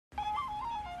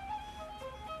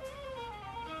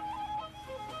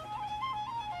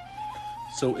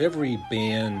So every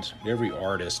band, every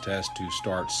artist has to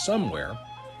start somewhere.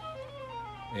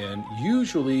 And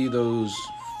usually those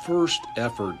first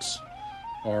efforts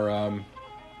are,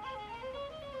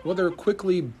 they're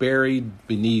quickly buried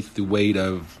beneath the weight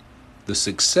of the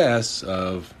success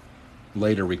of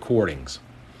later recordings.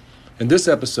 In this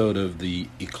episode of The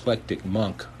Eclectic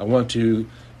Monk, I want to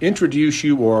introduce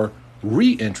you or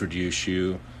reintroduce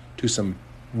you to some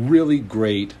really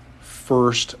great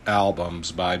first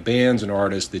albums by bands and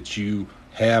artists that you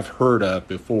have heard of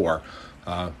before.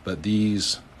 But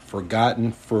these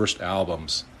forgotten first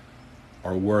albums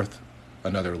are worth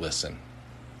another listen.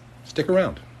 Stick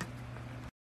around.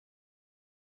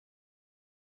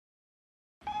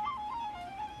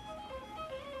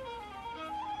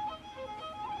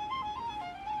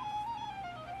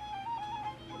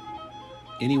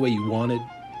 Any Way You Want It,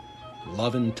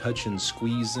 Lovin', Touchin',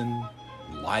 Squeezin',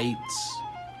 Lights,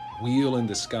 Wheel in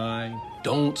the Sky,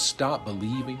 Don't Stop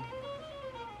Believing.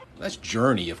 That's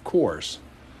Journey, of course.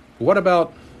 But what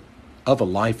about Of a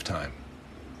Lifetime?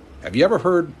 Have you ever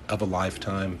heard Of a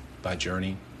Lifetime by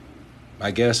Journey? My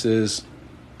guess is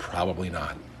probably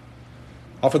not.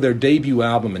 Off of their debut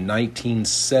album in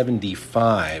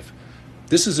 1975,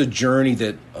 this is a journey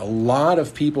that a lot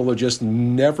of people have just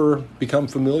never become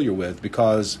familiar with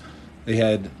because they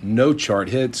had no chart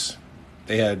hits.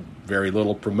 They had very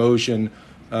little promotion.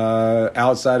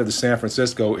 Outside of the San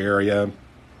Francisco area,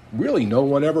 really no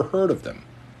one ever heard of them.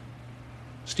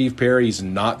 Steve Perry's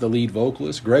not the lead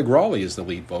vocalist. Gregg Rolie is the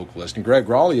lead vocalist. And Gregg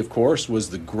Rolie, of course, was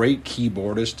the great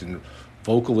keyboardist and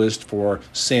vocalist for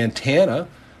Santana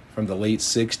from the late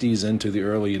 60s into the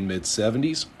early and mid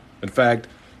 70s. In fact,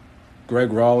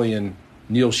 Gregg Rolie and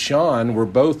Neal Schon were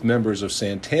both members of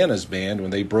Santana's band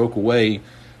when they broke away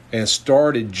and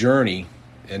started Journey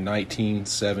in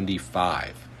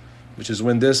 1975, which is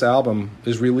when this album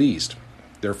is released.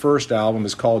 Their first album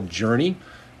is called Journey.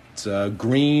 It's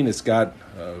green. It's got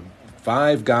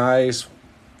 5 guys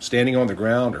standing on the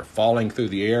ground or falling through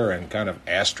the air in kind of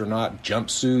astronaut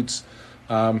jumpsuits.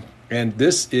 And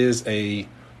this is a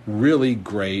really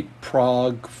great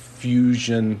prog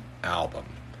fusion album.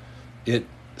 It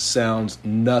sounds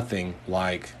nothing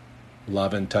like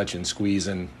Lovin', Touchin',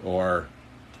 Squeezin', or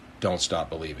Don't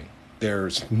Stop Believing.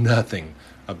 There's nothing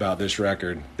about this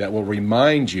record that will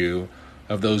remind you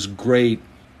of those great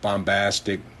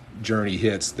bombastic Journey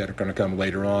hits that are going to come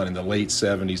later on in the late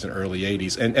 70s and early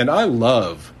 80s. And I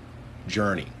love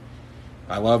Journey.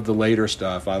 I love the later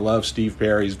stuff. I love Steve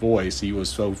Perry's voice. He was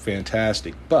so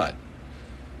fantastic. But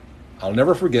I'll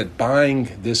never forget buying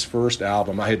this first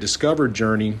album. I had discovered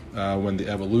Journey when the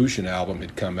Evolution album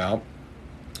had come out.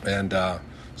 And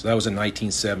so that was in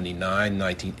 1979,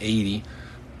 1980.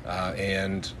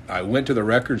 And I went to the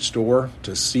record store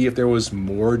to see if there was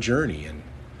more Journey. And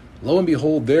lo and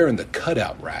behold, there in the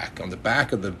cutout rack on the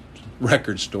back of the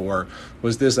record store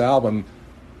was this album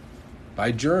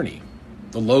by Journey.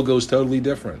 The logo's totally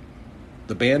different.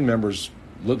 The band members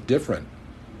looked different.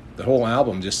 The whole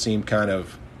album just seemed kind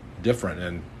of different,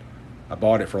 and I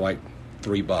bought it for like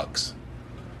 $3.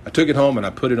 I took it home and I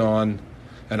put it on,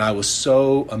 and I was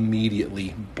so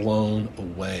immediately blown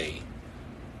away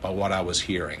by what I was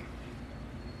hearing.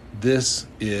 This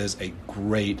is a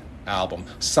great album.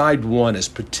 Side 1 is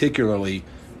particularly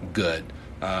good.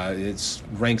 It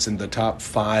ranks in the top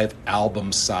 5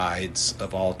 album sides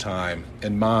of all time,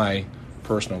 in my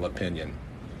personal opinion.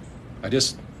 I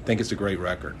just think it's a great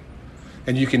record.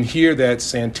 And you can hear that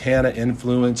Santana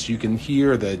influence. You can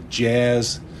hear the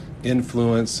jazz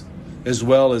influence, as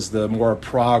well as the more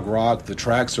prog rock. The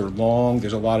tracks are long.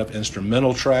 There's a lot of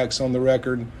instrumental tracks on the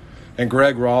record. And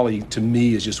Gregg Rolie, to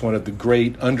me, is just one of the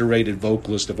great underrated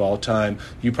vocalists of all time.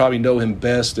 You probably know him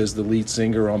best as the lead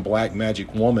singer on Black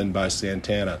Magic Woman by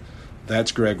Santana.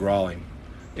 That's Gregg Rolie.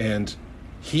 And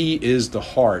he is the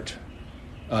heart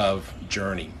of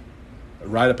Journey,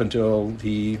 right up until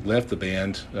he left the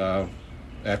band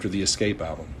after the Escape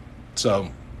album. So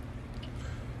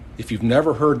if you've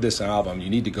never heard this album, you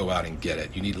need to go out and get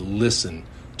it. You need to listen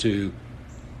to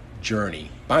Journey.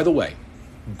 By the way,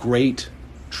 great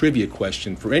trivia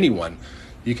question for anyone.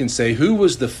 You can say, who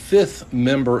was the 5th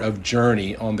member of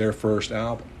Journey on their first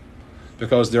album?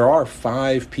 Because there are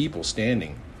 5 people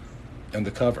standing on the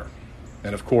cover.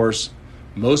 And of course,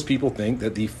 most people think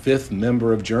that the 5th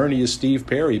member of Journey is Steve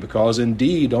Perry, because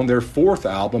indeed on their 4th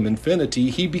album, Infinity,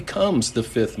 he becomes the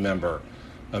 5th member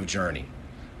of Journey.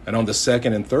 And on the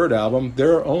 2nd and 3rd album,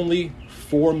 there are only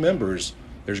 4 members.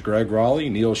 There's Gregg Rolie,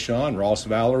 Neal Schon, Ross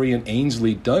Valory, and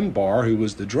Ainsley Dunbar, who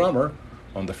was the drummer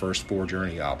on the first 4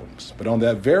 Journey albums. But on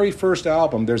that very first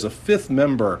album, there's a 5th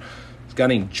member, a guy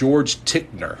named George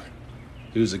Tickner,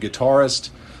 who's a guitarist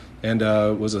and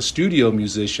was a studio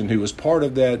musician who was part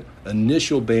of that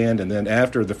initial band. And then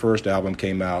after the first album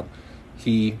came out,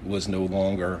 he was no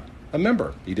longer a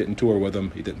member. He didn't tour with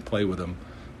them. He didn't play with them,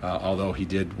 although he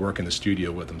did work in the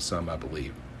studio with them some, I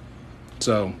believe.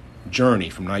 So Journey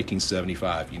from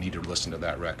 1975, you need to listen to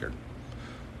that record.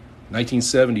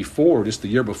 1974, just the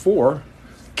year before,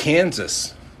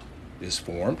 Kansas is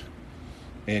formed,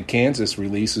 and Kansas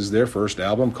releases their first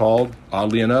album called,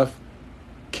 oddly enough,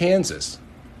 Kansas.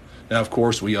 Now, of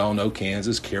course, we all know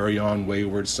Kansas, Carry On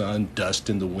Wayward Son, Dust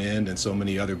in the Wind, and so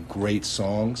many other great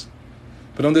songs.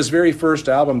 But on this very first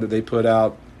album that they put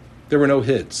out, there were no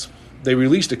hits. They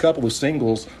released a couple of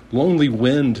singles. Lonely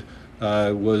Wind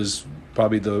was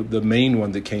probably the main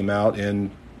one that came out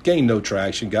and gained no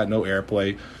traction, got no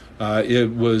airplay.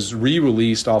 It was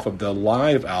re-released off of the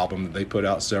live album that they put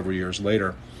out several years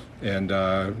later, and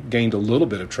gained a little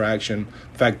bit of traction.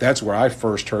 In fact, that's where I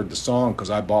first heard the song, because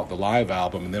I bought the live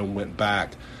album and then went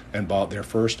back and bought their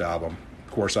first album.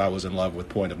 Of course, I was in love with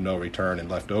Point of No Return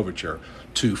and Left Overture,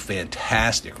 two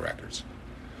fantastic records.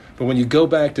 But when you go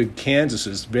back to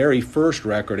Kansas's very first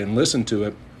record and listen to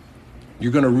it,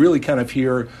 you're going to really kind of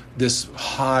hear this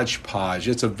hodgepodge.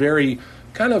 It's a very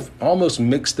kind of almost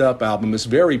mixed up album. It's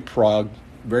very prog,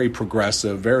 very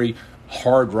progressive, very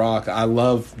hard rock. I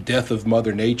love Death of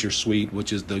Mother Nature Suite,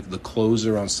 which is the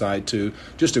closer on side 2.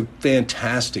 Just a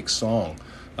fantastic song.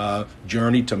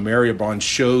 Journey to Maribyrnong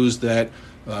shows that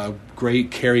great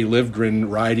Kerry Livgren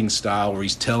writing style, where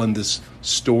he's telling this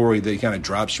story that he kind of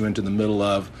drops you into the middle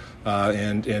of.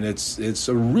 And it's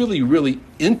a really, really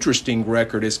interesting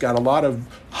record. It's got a lot of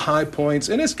high points,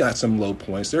 and it's got some low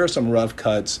points. There are some rough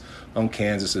cuts on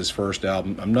Kansas's first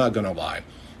album. I'm not going to lie.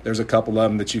 There's a couple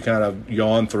of them that you kind of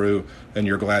yawn through, and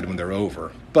you're glad when they're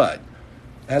over. But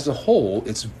as a whole,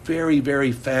 it's very,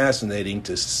 very fascinating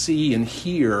to see and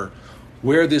hear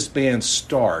where this band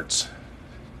starts.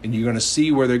 And you're going to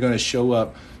see where they're going to show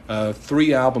up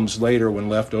 3 albums later when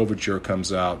Left Overture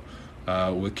comes out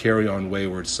with Carry On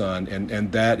Wayward Son.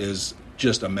 And that is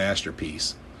just a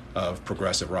masterpiece of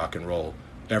progressive rock and roll.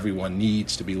 Everyone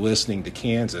needs to be listening to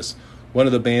Kansas, one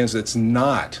of the bands that's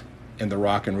not in the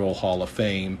Rock and Roll Hall of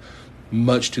Fame,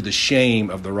 much to the shame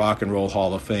of the Rock and Roll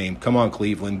Hall of Fame. Come on,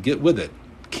 Cleveland, get with it.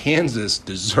 Kansas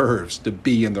deserves to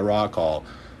be in the Rock Hall.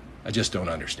 I just don't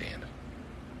understand.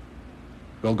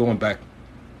 Well, going back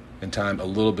in time a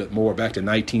little bit more, back to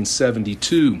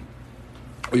 1972,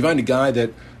 we find a guy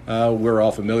that we're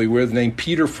all familiar with named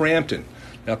Peter Frampton.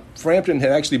 Now, Frampton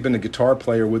had actually been a guitar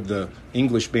player with the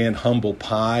English band Humble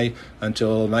Pie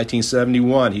until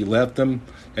 1971. He left them,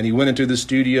 and he went into the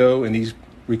studio, and he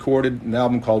recorded an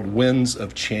album called Winds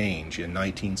of Change in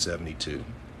 1972.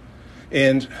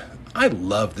 And I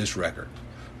love this record.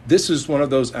 This is one of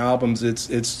those albums,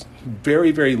 it's very,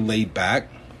 very laid back.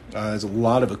 There's a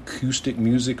lot of acoustic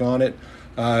music on it.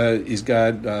 He's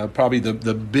got probably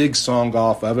the big song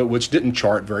off of it, which didn't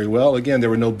chart very well. Again, there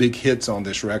were no big hits on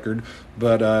this record,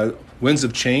 but Winds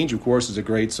of Change, of course, is a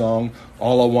great song.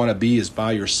 All I Want to Be Is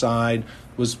By Your Side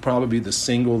was probably the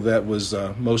single that was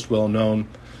most well known.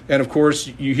 And of course,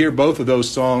 you hear both of those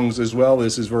songs as well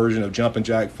as his version of Jumpin'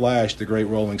 Jack Flash, the great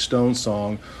Rolling Stones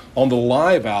song. On the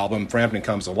live album, Frampton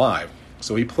Comes Alive.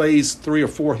 So he plays 3 or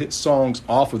 4 hit songs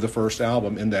off of the first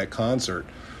album in that concert,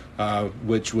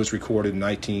 which was recorded in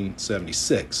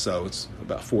 1976. So it's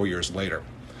about 4 years later.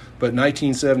 But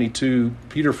 1972,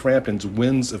 Peter Frampton's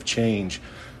Winds of Change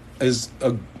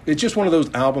it's just one of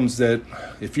those albums that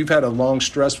if you've had a long,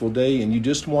 stressful day and you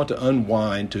just want to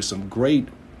unwind to some great,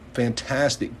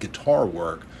 fantastic guitar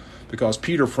work, because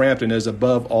Peter Frampton is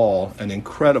above all an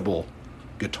incredible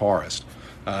guitarist.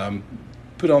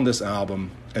 Put on this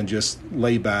album and just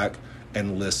lay back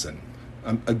and listen.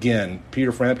 Again,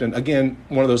 Peter Frampton,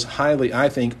 one of those highly, I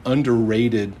think,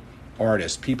 underrated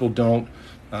artists. People don't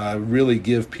really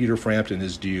give Peter Frampton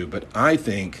his due, but I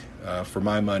think, for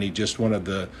my money, just one of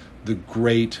the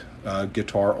great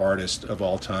guitar artists of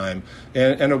all time,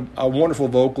 and a wonderful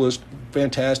vocalist,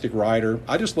 fantastic writer.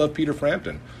 I just love Peter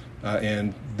Frampton.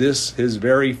 And his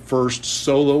very first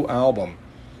solo album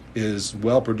is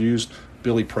well produced.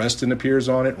 Billy Preston appears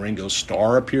on it. Ringo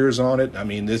Starr appears on it. I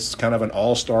mean, it's kind of an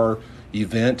all-star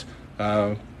event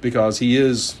because he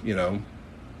is,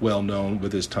 well known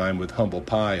with his time with Humble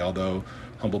Pie, although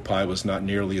Humble Pie was not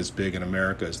nearly as big in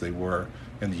America as they were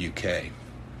in the UK.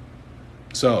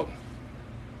 So,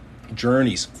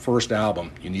 Journey's first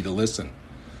album, you need to listen.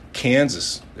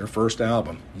 Kansas, their first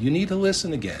album, you need to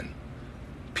listen again.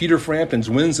 Peter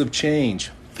Frampton's Winds of Change,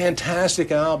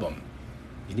 fantastic album.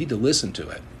 You need to listen to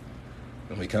it.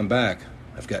 When we come back,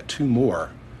 I've got 2 more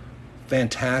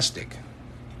fantastic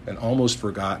and almost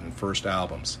forgotten first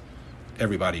albums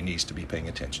everybody needs to be paying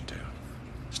attention to.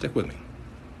 Stick with me.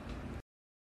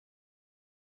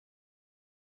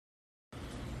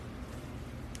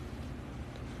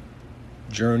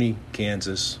 Journey,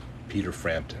 Kansas, Peter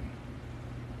Frampton.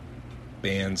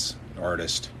 Bands,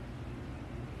 artist,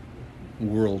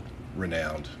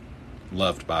 world-renowned,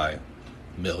 loved by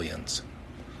millions.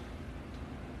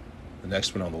 The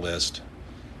next one on the list,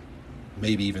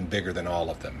 maybe even bigger than all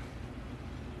of them.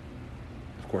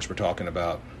 Of course, we're talking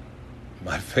about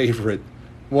my favorite,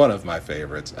 one of my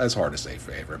favorites. It's hard to say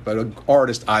favorite, but an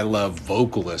artist I love,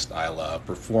 vocalist I love,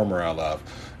 performer I love.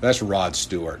 That's Rod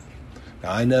Stewart.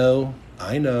 Now, I know,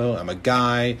 I'm a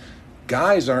guy.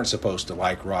 Guys aren't supposed to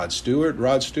like Rod Stewart.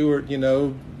 Rod Stewart,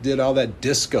 did all that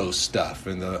disco stuff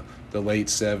in the late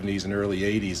 70s and early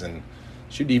 80s, and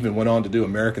she even went on to do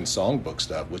American Songbook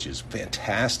stuff, which is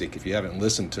fantastic. If you haven't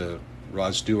listened to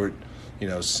Rod Stewart,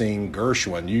 sing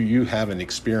Gershwin, you haven't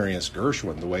experienced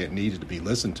Gershwin the way it needed to be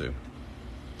listened to.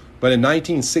 But in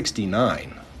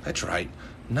 1969, that's right,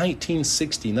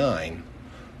 1969,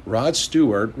 Rod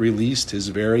Stewart released his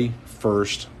very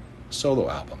first solo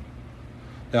album.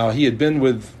 Now, he had been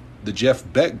with the Jeff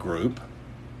Beck Group,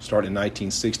 started in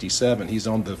 1967. He's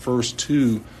on the first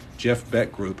two Jeff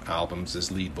Beck Group albums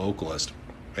as lead vocalist,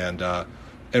 and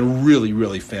really,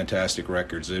 really fantastic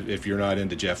records. If you're not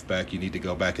into Jeff Beck, you need to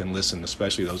go back and listen,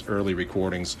 especially those early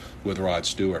recordings with Rod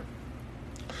Stewart.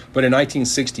 But in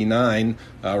 1969,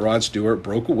 Rod Stewart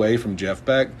broke away from Jeff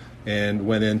Beck and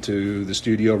went into the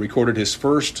studio, recorded his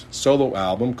first solo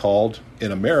album called,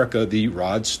 in America, the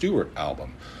Rod Stewart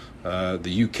album.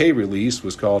 The UK release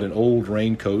was called An Old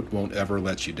Raincoat Won't Ever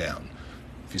Let You Down.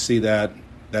 If you see that,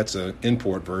 that's an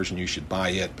import version. You should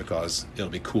buy it because it'll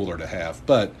be cooler to have.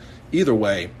 But either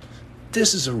way,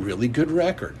 this is a really good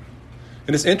record.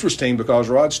 And it's interesting because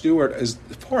Rod Stewart, as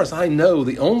far as I know,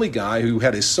 the only guy who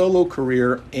had a solo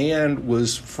career and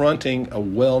was fronting a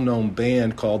well-known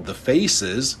band called The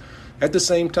Faces. At the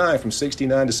same time, from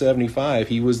 69 to 75,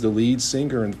 he was the lead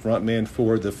singer and frontman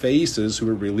for The Faces, who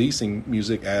were releasing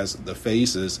music as The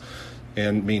Faces.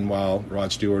 And meanwhile,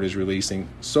 Rod Stewart is releasing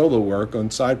solo work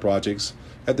on side projects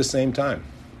at the same time.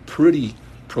 Pretty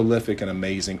prolific and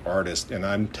amazing artist. And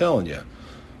I'm telling you,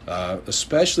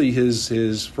 especially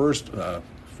his first 4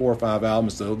 or 5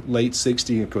 albums, the late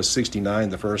 60s, of course 69,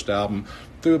 the first album,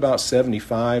 through about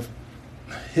 75,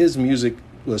 his music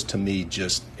was, to me,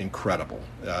 just incredible.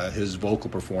 His vocal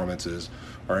performances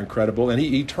are incredible, and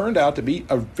he turned out to be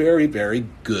a very, very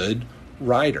good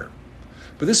writer.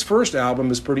 But this first album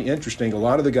is pretty interesting. A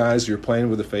lot of the guys who are playing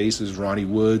with The Faces, Ronnie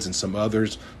Woods and some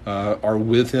others, are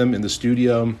with him in the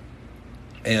studio.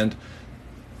 And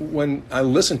when I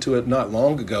listened to it not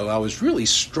long ago, I was really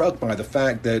struck by the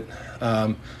fact that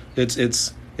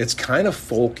it's kind of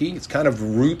folky, it's kind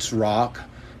of roots rock,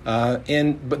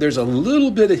 but there's a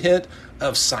little bit of hint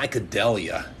of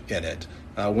psychedelia in it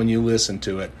when you listen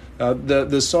to it.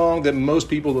 The song that most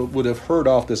people would have heard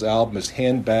off this album is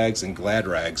Handbags and Glad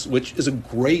Rags, which is a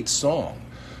great song.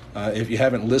 If you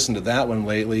haven't listened to that one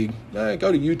lately,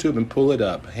 go to YouTube and pull it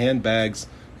up. Handbags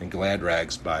and Glad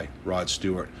Rags by Rod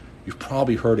Stewart. You've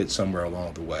probably heard it somewhere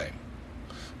along the way.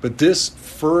 But this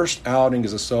first outing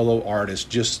as a solo artist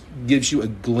just gives you a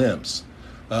glimpse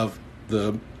of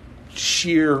the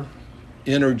sheer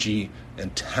energy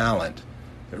and talent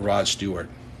that Rod Stewart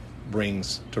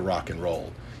brings to rock and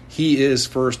roll. He is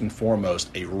first and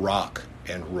foremost a rock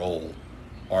and roll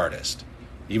artist.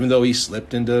 Even though he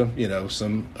slipped into,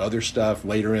 some other stuff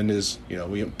later in his,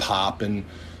 pop and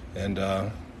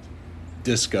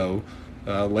disco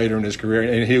later in his career.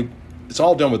 And it's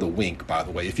all done with a wink, by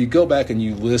the way. If you go back and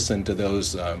you listen to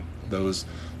those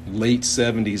late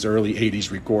 70s, early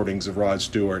 80s recordings of Rod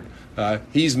Stewart,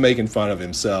 he's making fun of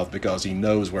himself because he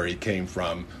knows where he came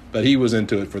from, but he was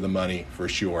into it for the money for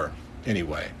sure.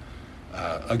 Anyway,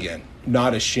 again,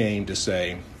 not ashamed to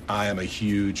say I am a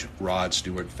huge Rod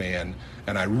Stewart fan,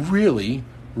 and I really,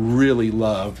 really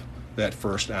love that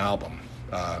first album.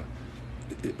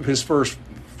 His first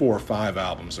 4 or 5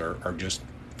 albums are just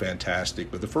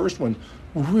fantastic, but the first one,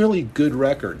 really good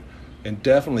record, and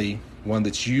definitely one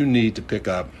that you need to pick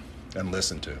up and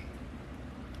listen to.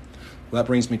 Well, that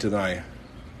brings me to my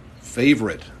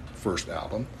favorite first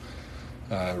album,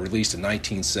 released in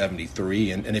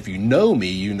 1973, and if you know me,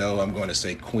 you know I'm going to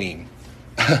say Queen,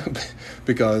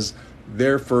 because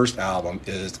their first album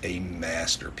is a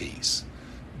masterpiece.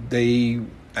 They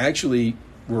actually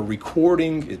were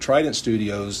recording at Trident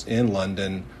Studios in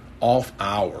London off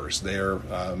hours. Their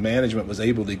management was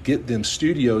able to get them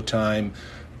studio time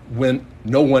when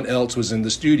no one else was in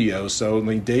the studio. So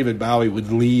David Bowie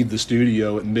would leave the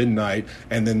studio at midnight,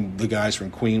 and then the guys from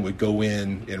Queen would go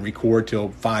in and record till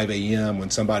 5 a.m. when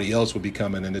somebody else would be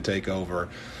coming in to take over.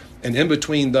 And in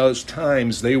between those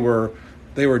times, they were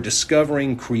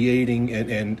discovering, creating,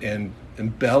 and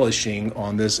embellishing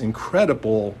on this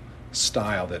incredible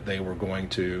style that they were going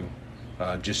to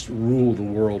just rule the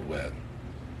world with.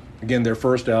 Again, their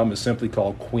first album is simply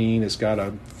called Queen. It's got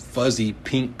a fuzzy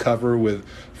pink cover with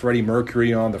Freddie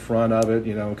Mercury on the front of it,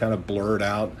 kind of blurred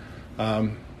out.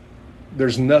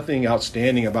 There's nothing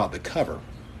outstanding about the cover.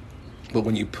 But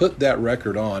when you put that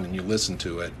record on and you listen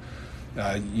to it,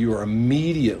 you are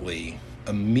immediately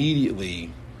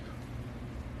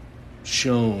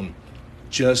shown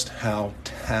just how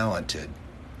talented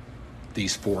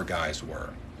these four guys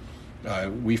were.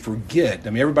 We forget.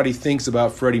 Everybody thinks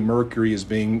about Freddie Mercury as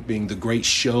being the great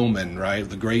showman, right?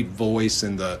 The great voice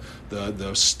and the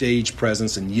stage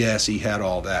presence, and yes, he had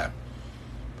all that.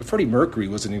 But Freddie Mercury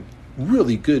was a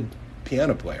really good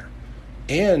piano player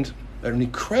and an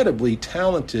incredibly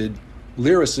talented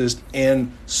lyricist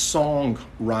and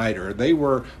songwriter. They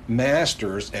were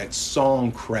masters at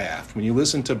songcraft. When you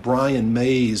listen to Brian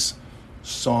May's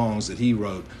songs that he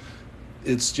wrote,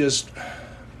 it's just,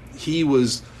 he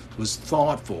was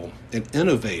thoughtful and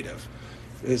innovative.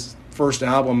 His first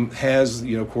album has,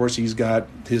 of course, he's got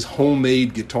his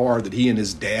homemade guitar that he and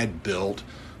his dad built.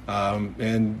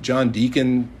 And John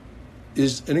Deacon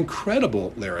is an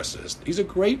incredible lyricist. He's a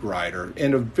great writer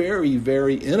and a very,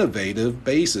 very innovative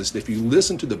bassist. If you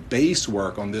listen to the bass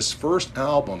work on this first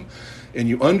album and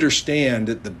you understand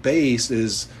that the bass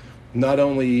is not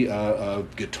only a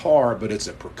guitar, but it's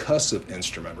a percussive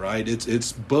instrument, right?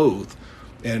 It's both.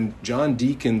 And John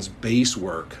Deacon's bass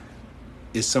work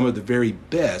is some of the very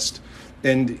best,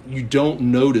 and you don't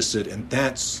notice it, and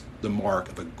that's the mark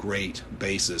of a great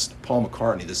bassist. Paul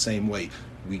McCartney, the same way.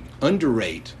 We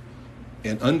underrate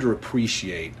and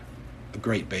underappreciate a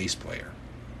great bass player.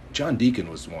 John Deacon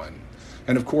was one.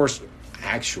 And of course,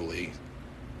 actually,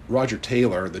 Roger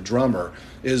Taylor, the drummer,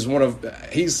 is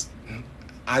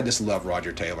I just love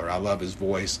Roger Taylor. I love his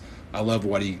voice. I love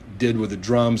what he did with the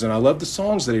drums, and I love the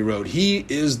songs that he wrote. He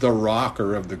is the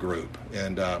rocker of the group.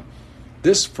 And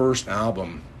this first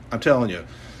album, I'm telling you,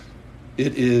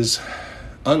 it is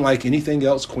unlike anything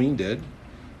else Queen did.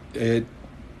 It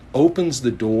opens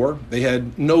the door. They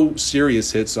had no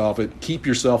serious hits off it. Keep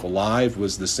Yourself Alive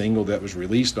was the single that was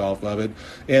released off of it,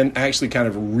 and actually kind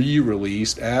of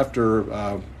re-released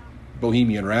after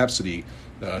Bohemian Rhapsody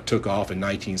took off in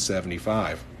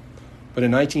 1975. But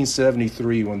in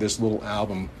 1973, when this little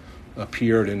album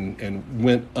appeared and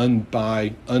went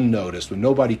unnoticed, when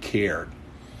nobody cared,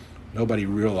 nobody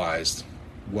realized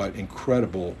what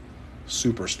incredible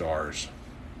superstars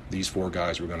these four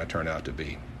guys were going to turn out to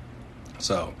be.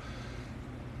 So,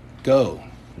 go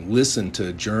listen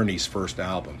to Journey's first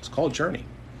album. It's called Journey.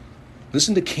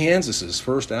 Listen to Kansas's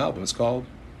first album. It's called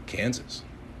Kansas.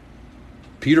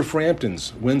 Peter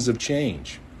Frampton's Winds of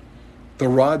Change. The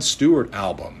Rod Stewart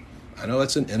album. I know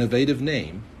that's an innovative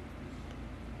name.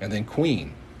 And then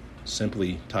Queen,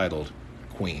 simply titled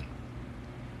Queen.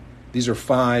 These are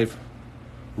 5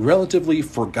 relatively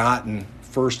forgotten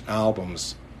first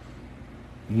albums,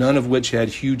 none of which had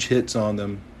huge hits on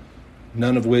them,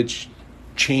 none of which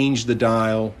changed the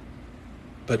dial,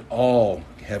 but all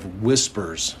have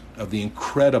whispers of the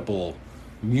incredible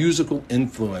musical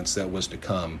influence that was to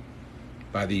come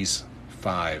by these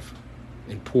 5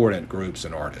 important groups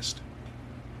and artists.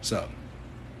 So,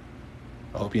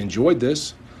 I hope you enjoyed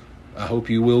this. I hope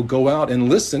you will go out and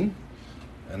listen,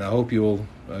 and I hope you'll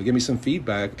give me some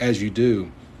feedback as you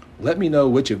do. Let me know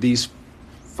which of these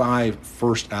 5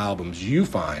 first albums you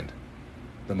find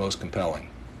the most compelling.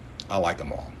 I like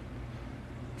them all.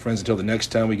 Friends, until the next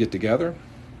time we get together,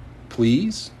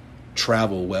 please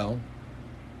travel well,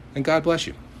 and God bless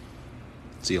you.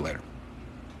 See you later.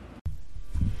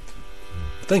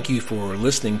 Thank you for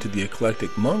listening to The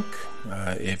Eclectic Monk.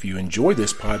 If you enjoy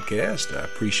this podcast, I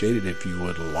appreciate it if you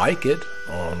would like it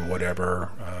on whatever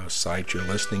site you're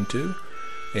listening to.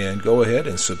 And go ahead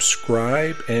and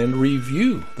subscribe and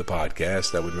review the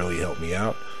podcast. That would really help me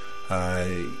out.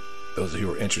 Those of you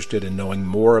who are interested in knowing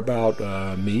more about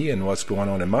me and what's going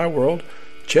on in my world,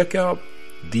 check out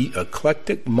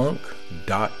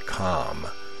theeclecticmonk.com.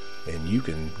 And you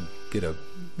can get a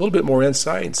little bit more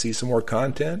insight and see some more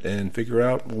content and figure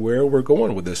out where we're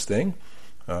going with this thing.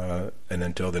 And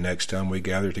until the next time we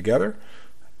gather together,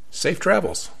 safe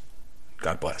travels.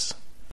 God bless.